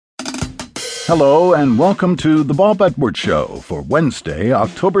Hello and welcome to The Bob Edwards Show for Wednesday,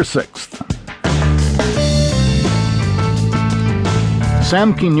 October 6th.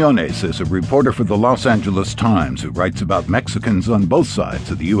 Sam Quinones is a reporter for the Los Angeles Times who writes about Mexicans on both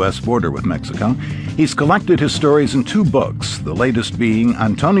sides of the U.S. border with Mexico. He's collected his stories in two books, the latest being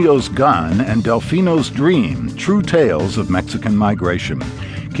Antonio's Gun and Delfino's Dream, True Tales of Mexican Migration.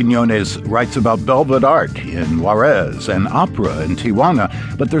 Quinones writes about velvet art in Juarez and opera in Tijuana,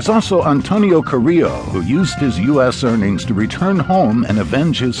 but there's also Antonio Carrillo, who used his U.S. earnings to return home and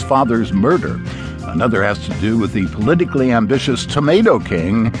avenge his father's murder. Another has to do with the politically ambitious Tomato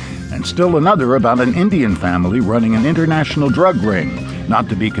King, and still another about an Indian family running an international drug ring, not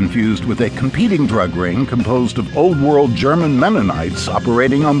to be confused with a competing drug ring composed of old-world German Mennonites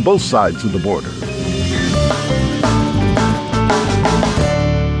operating on both sides of the border.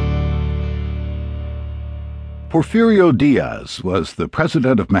 Porfirio Diaz was the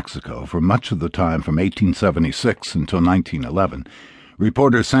president of Mexico for much of the time from 1876 until 1911.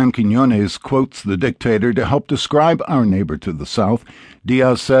 Reporter Sam Quinones quotes the dictator to help describe our neighbor to the south.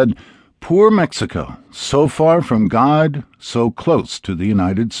 Diaz said, "Poor Mexico, so far from God, so close to the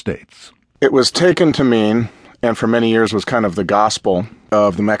United States." It was taken to mean, and for many years was kind of the gospel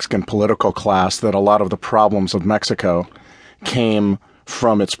of the Mexican political class, that a lot of the problems of Mexico came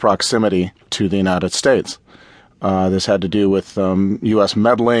from its proximity to the United States. This had to do with U.S.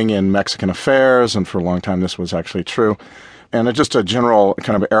 meddling in Mexican affairs, and for a long time this was actually true. And just a general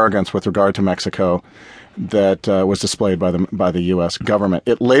kind of arrogance with regard to Mexico that was displayed by the U.S. government.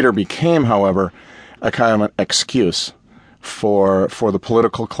 It later became, however, a kind of an excuse for the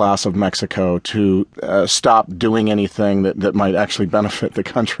political class of Mexico to stop doing anything that might actually benefit the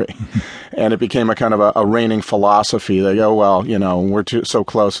country. And it became a kind of a reigning philosophy. They go, well, we're so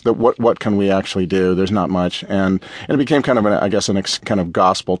close that what can we actually do? There's not much. And it became kind of an kind of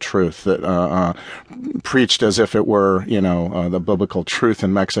gospel truth that preached as if it were, the biblical truth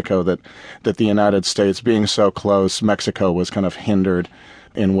in Mexico that the United States, being so close, Mexico was kind of hindered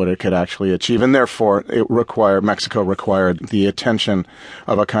in what it could actually achieve. And therefore, Mexico required the attention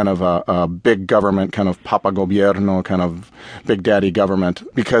of a kind of a big government, kind of Papa Gobierno, kind of Big Daddy government,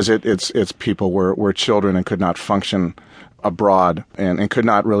 because its people were children and could not function abroad and could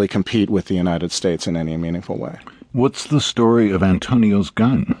not really compete with the United States in any meaningful way. What's the story of Antonio's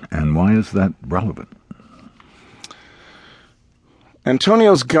gun, and why is that relevant?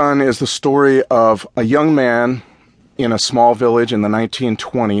 Antonio's gun is the story of a young man in a small village in the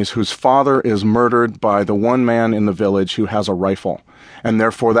 1920s whose father is murdered by the one man in the village who has a rifle. And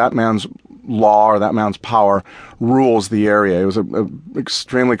therefore that man's law or that man's power rules the area. He was an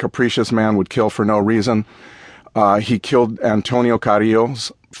extremely capricious man, would kill for no reason. He killed Antonio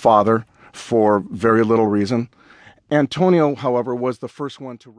Carrillo's father for very little reason. Antonio, however, was the first one to